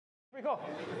Cool.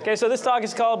 Okay, so this talk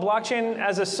is called Blockchain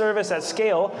as a Service at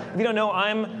Scale. If you don't know,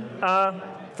 I'm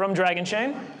from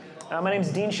Dragonchain. My name is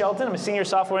Dean Shelton. I'm a senior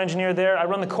software engineer there. I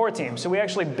run the core team. So we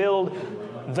actually build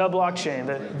the blockchain,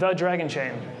 the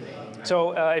Dragonchain.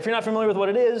 So if you're not familiar with what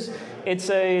it is, it's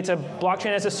a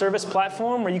blockchain as a service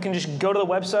platform where you can just go to the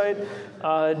website,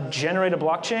 generate a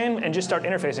blockchain, and just start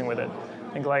interfacing with it.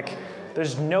 I think like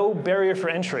there's no barrier for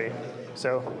entry.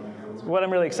 So what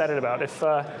I'm really excited about. If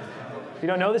you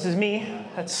don't know, this is me.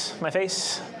 That's my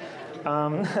face.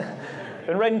 Been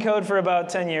writing code for about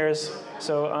 10 years.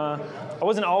 So I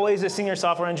wasn't always a senior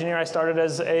software engineer. I started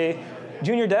as a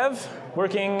junior dev,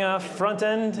 working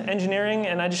front-end engineering,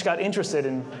 and I just got interested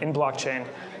in blockchain.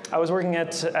 I was working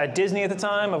at Disney at the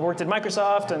time. I've worked at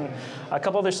Microsoft and a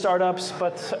couple other startups,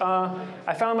 but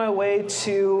I found my way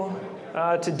to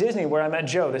Disney, where I met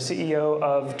Joe, the CEO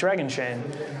of Dragonchain.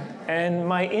 And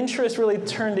my interest really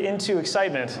turned into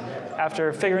excitement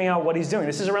after figuring out what he's doing.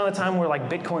 This is around the time where like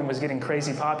Bitcoin was getting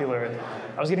crazy popular. And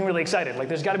I was getting really excited. Like,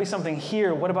 there's got to be something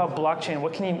here. What about blockchain?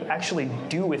 What can you actually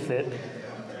do with it?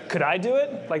 Could I do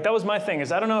it? Like, that was my thing,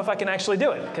 is I don't know if I can actually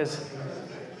do it, because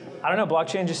I don't know,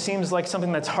 blockchain just seems like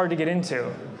something that's hard to get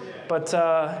into. But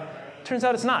turns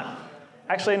out it's not.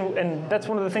 Actually, and that's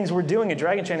one of the things we're doing at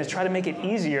Dragonchain, is try to make it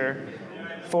easier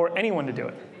for anyone to do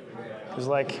it. Because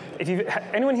like, if you've,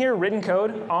 anyone here written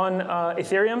code on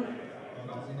Ethereum?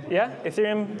 Yeah,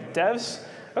 Ethereum devs?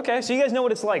 Okay, so you guys know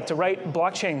what it's like to write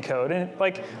blockchain code. And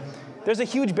like, there's a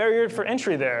huge barrier for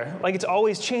entry there. Like, it's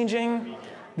always changing.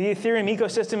 The Ethereum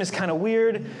ecosystem is kind of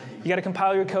weird. You got to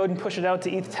compile your code and push it out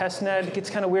to ETH testnet. It gets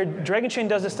kind of weird. Dragonchain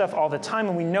does this stuff all the time,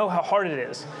 and we know how hard it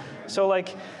is. So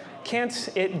like, can't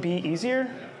it be easier?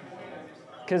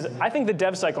 Because I think the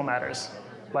dev cycle matters.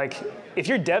 Like, if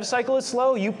your dev cycle is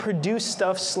slow, you produce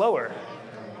stuff slower.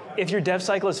 If your dev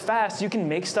cycle is fast, you can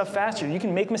make stuff faster. You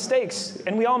can make mistakes,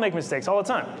 and we all make mistakes all the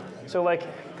time. So like,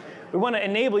 we want to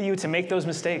enable you to make those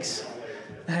mistakes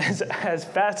as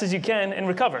fast as you can and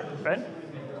recover, right?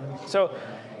 So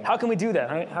how can we do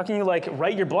that? How can you like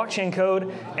write your blockchain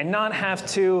code and not have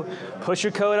to push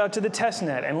your code out to the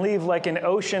testnet and leave like an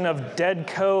ocean of dead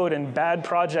code and bad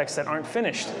projects that aren't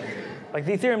finished? Like,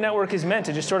 the Ethereum network is meant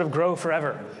to just sort of grow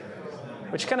forever,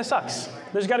 which kind of sucks.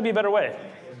 There's got to be a better way.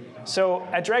 So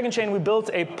at Dragonchain, we built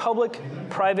a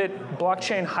public-private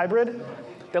blockchain hybrid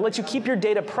that lets you keep your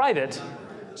data private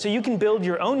so you can build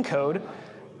your own code,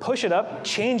 push it up,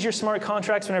 change your smart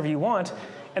contracts whenever you want,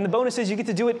 and the bonus is you get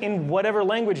to do it in whatever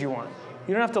language you want.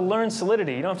 You don't have to learn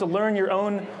Solidity. You don't have to learn your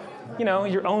own, you know,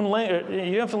 you don't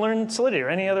have to learn Solidity or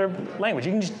any other language.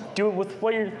 You can just do it with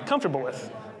what you're comfortable with.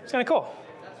 It's kind of cool.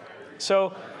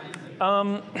 So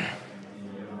a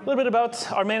little bit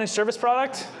about our managed service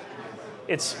product.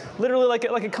 It's literally like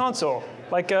a console,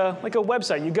 like a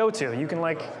website you go to. You can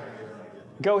like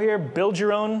go here, build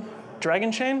your own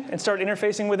Dragonchain, and start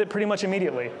interfacing with it pretty much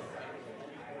immediately.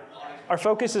 Our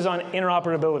focus is on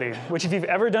interoperability, which if you've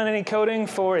ever done any coding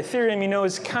for Ethereum, you know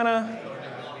is kind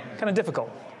of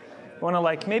difficult. You want to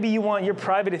like, maybe you want your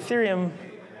private Ethereum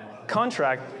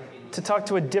contract to talk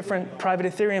to a different private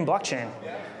Ethereum blockchain.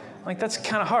 Like, that's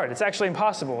kind of hard. It's actually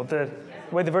impossible, the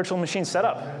way the virtual machine's set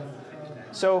up.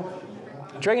 So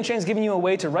Dragonchain is giving you a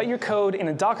way to write your code in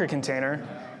a Docker container,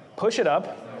 push it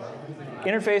up,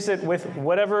 interface it with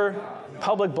whatever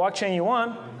public blockchain you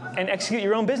want, and execute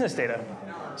your own business data.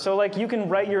 So like, you can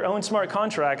write your own smart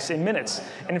contracts in minutes.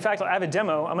 And in fact, I have a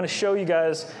demo. I'm going to show you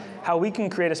guys how we can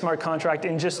create a smart contract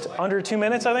in just under 2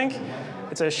 minutes, I think.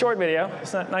 It's a short video.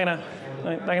 It's not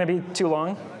gonna be too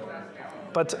long.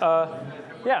 But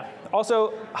yeah,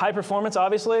 also high performance,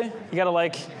 obviously. You gotta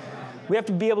like, we have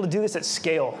to be able to do this at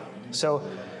scale. So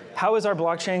how is our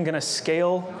blockchain gonna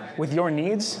scale with your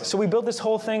needs? So we built this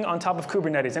whole thing on top of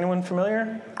Kubernetes. Anyone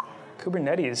familiar?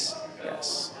 Kubernetes,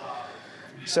 yes.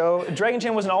 So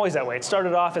Dragonchain wasn't always that way. It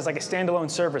started off as like a standalone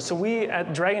server. So we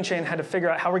at Dragonchain had to figure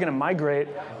out how we're gonna migrate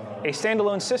a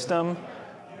standalone system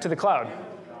to the cloud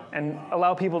and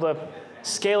allow people to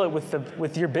scale it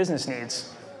with your business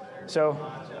needs. So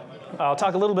I'll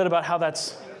talk a little bit about how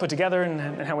that's put together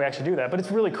and how we actually do that, but it's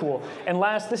really cool. And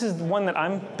last, this is one that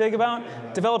I'm big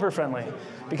about, developer friendly.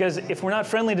 Because if we're not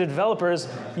friendly to developers,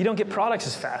 you don't get products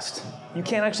as fast. You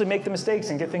can't actually make the mistakes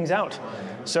and get things out.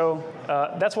 So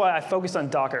that's why I focused on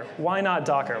Docker. Why not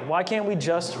Docker? Why can't we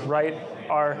just write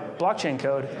our blockchain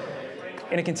code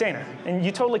in a container? And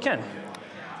you totally can.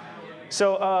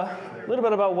 So a little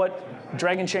bit about what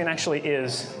Dragonchain actually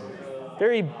is.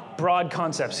 Very broad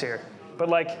concepts here, but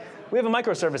like, we have a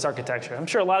microservice architecture. I'm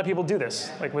sure a lot of people do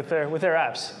this, like with their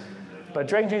apps. But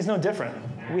Dragonchain is no different.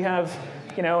 We have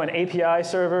an API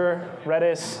server,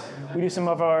 Redis. We do some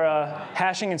of our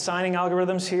hashing and signing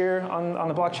algorithms here on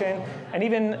the blockchain. And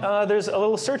even there's a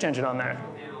little search engine on there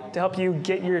to help you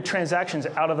get your transactions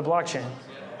out of the blockchain.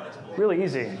 Really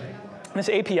easy. This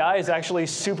API is actually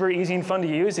super easy and fun to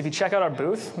use. If you check out our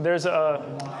booth, there's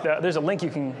a link you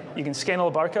can scan a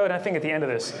little barcode. And I think at the end of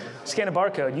this, scan a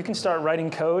barcode. You can start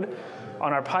writing code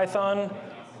on our Python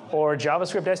or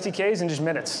JavaScript SDKs in just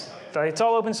minutes. It's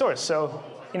all open source, so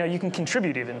you can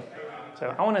contribute even.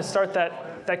 So I want to start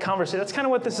that conversation. That's kind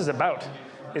of what this is about,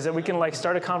 is that we can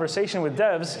start a conversation with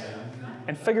devs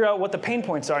and figure out what the pain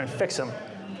points are and fix them.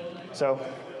 So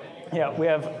yeah, we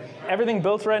have everything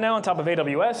built right now on top of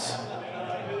AWS,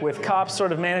 with Kops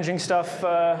sort of managing stuff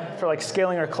for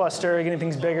scaling our cluster, getting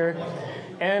things bigger.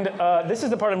 And this is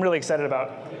the part I'm really excited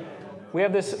about. We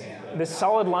have this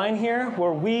solid line here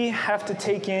where we have to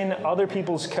take in other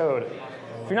people's code.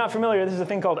 If you're not familiar, this is a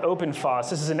thing called OpenFaas.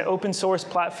 This is an open source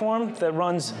platform that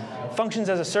runs functions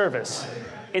as a service.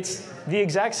 It's the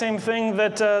exact same thing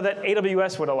that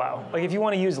AWS would allow. If you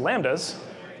want to use Lambdas,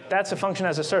 that's a function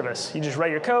as a service. You just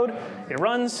write your code, it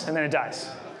runs, and then it dies.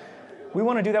 We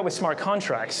want to do that with smart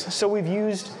contracts. So we've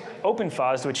used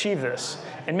OpenFaas to achieve this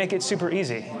and make it super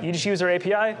easy. You just use our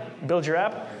API, build your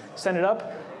app, send it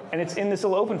up, and it's in this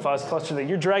little OpenFaas cluster that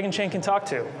your Dragonchain can talk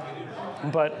to.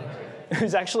 But it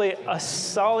was actually a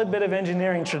solid bit of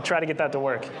engineering to try to get that to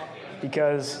work,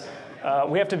 because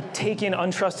we have to take in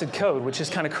untrusted code, which is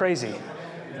kind of crazy.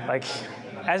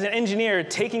 As an engineer,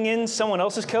 taking in someone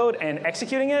else's code and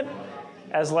executing it,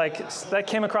 that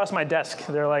came across my desk.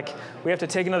 They're like, we have to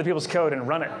take in other people's code and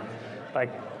run it.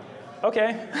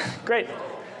 Okay, great.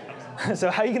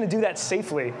 So how are you going to do that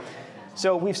safely?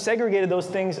 So we've segregated those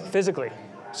things physically.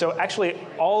 So actually,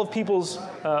 all of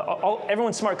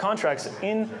everyone's smart contracts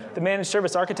in the managed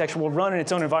service architecture will run in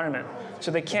its own environment.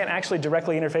 So they can't actually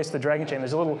directly interface with the Dragonchain.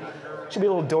 Should be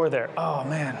a little door there. Oh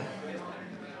man.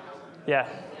 Yeah.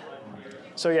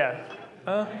 So yeah.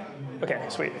 Okay,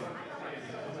 sweet.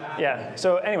 Yeah,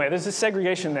 so anyway, there's this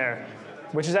segregation there,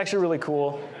 which is actually really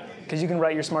cool, because you can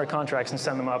write your smart contracts and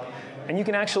send them up. And you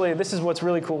can actually, this is what's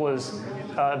really cool, is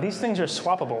these things are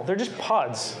swappable. They're just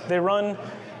pods. They run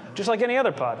just like any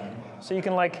other pod. So you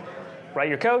can write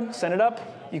your code, send it up,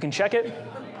 you can check it,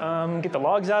 get the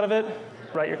logs out of it,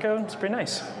 write your code. It's pretty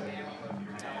nice.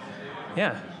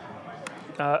 Yeah.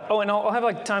 And I'll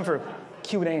have time for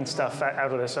Q&A and stuff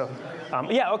out of this. So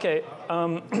yeah, okay. I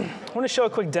want to show a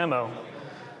quick demo.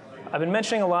 I've been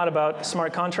mentioning a lot about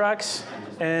smart contracts,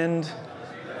 and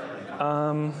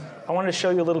I wanted to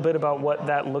show you a little bit about what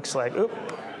that looks like. Oop.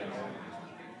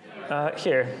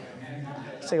 Here,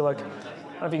 let's take a look. I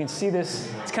don't know if you can see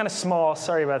this. It's kind of small,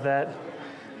 sorry about that.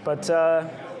 But here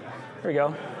we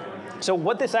go. So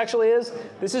what this actually is,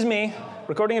 this is me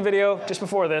recording a video just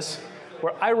before this,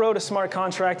 where I wrote a smart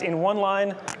contract in one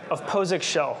line of POSIX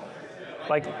shell.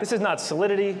 This is not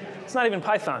Solidity, it's not even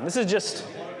Python. This is just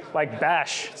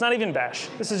Bash. It's not even Bash.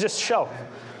 This is just shell.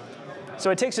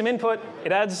 So it takes some input,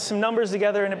 it adds some numbers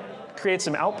together, and it creates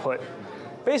some output.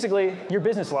 Basically, your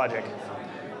business logic.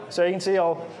 So you can see,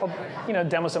 I'll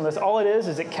demo some of this. All it is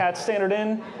it cats standard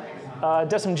in,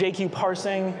 does some JQ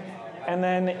parsing, and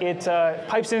then it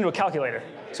pipes it into a calculator.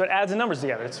 So it adds the numbers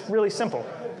together. It's really simple.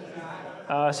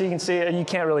 So you can see, you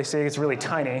can't really see, it's really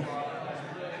tiny.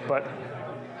 But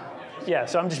yeah,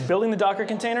 so I'm just building the Docker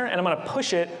container, and I'm going to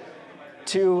push it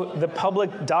to the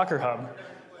public Docker hub.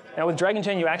 Now with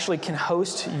Dragonchain, you actually can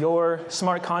host your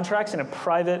smart contracts in a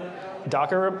private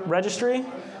Docker registry,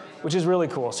 which is really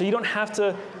cool. So you don't have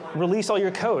to release all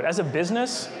your code. As a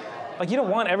business, you don't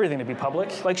want everything to be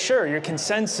public. Sure, your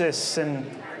consensus and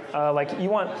you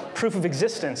want proof of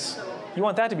existence. You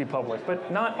want that to be public,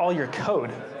 but not all your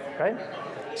code, right?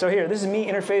 So here, this is me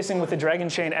interfacing with the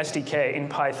Dragonchain SDK in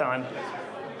Python,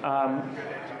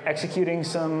 executing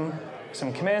some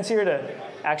commands here to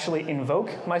actually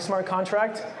invoke my smart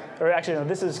contract. Or actually, no,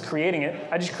 this is creating it.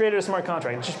 I just created a smart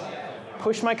contract. Just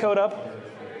pushed my code up,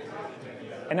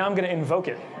 and now I'm going to invoke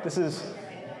it. This is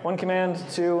one command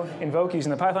to invoke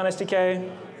using the Python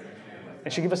SDK.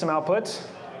 It should give us some outputs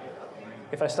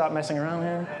if I stop messing around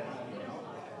here.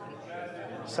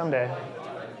 Someday.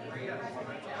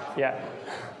 Yeah.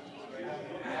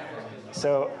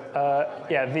 So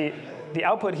yeah, the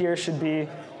output here should be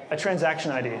a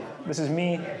transaction ID. This is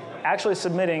me actually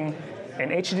submitting an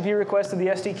HTTP request to the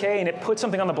SDK, and it put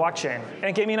something on the blockchain, and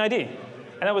it gave me an ID.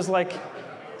 And that was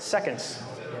seconds.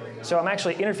 So I'm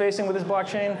actually interfacing with this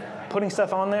blockchain, putting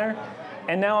stuff on there,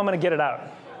 and now I'm going to get it out.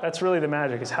 That's really the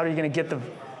magic, is how are you going to get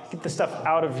the stuff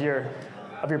out of your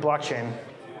blockchain.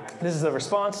 This is the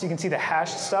response. You can see the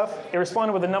hashed stuff. It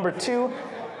responded with a number 2,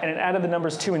 and it added the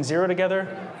numbers 2 and 0 together,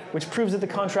 which proves that the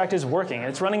contract is working.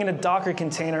 It's running in a Docker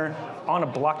container on a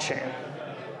blockchain,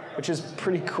 which is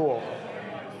pretty cool.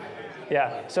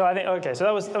 Yeah, so I think, okay, so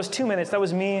that was 2 minutes. That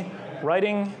was me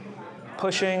writing,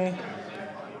 pushing,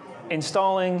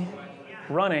 installing,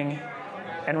 running,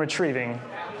 and retrieving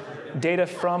data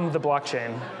from the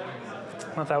blockchain.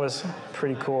 I thought that was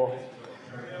pretty cool.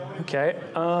 Okay,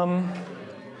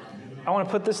 I want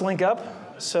to put this link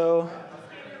up. So,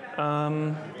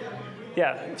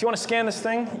 yeah, if you want to scan this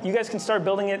thing, you guys can start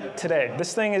building it today.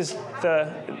 This thing is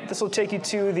this will take you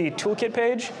to the toolkit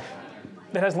page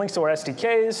that has links to our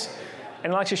SDKs, and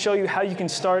it'll actually show you how you can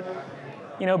start,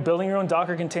 building your own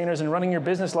Docker containers and running your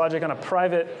business logic on a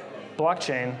private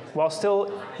blockchain while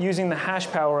still using the hash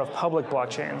power of public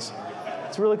blockchains.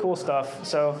 It's really cool stuff.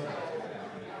 So,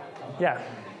 yeah,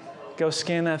 go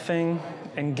scan that thing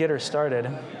and get her started.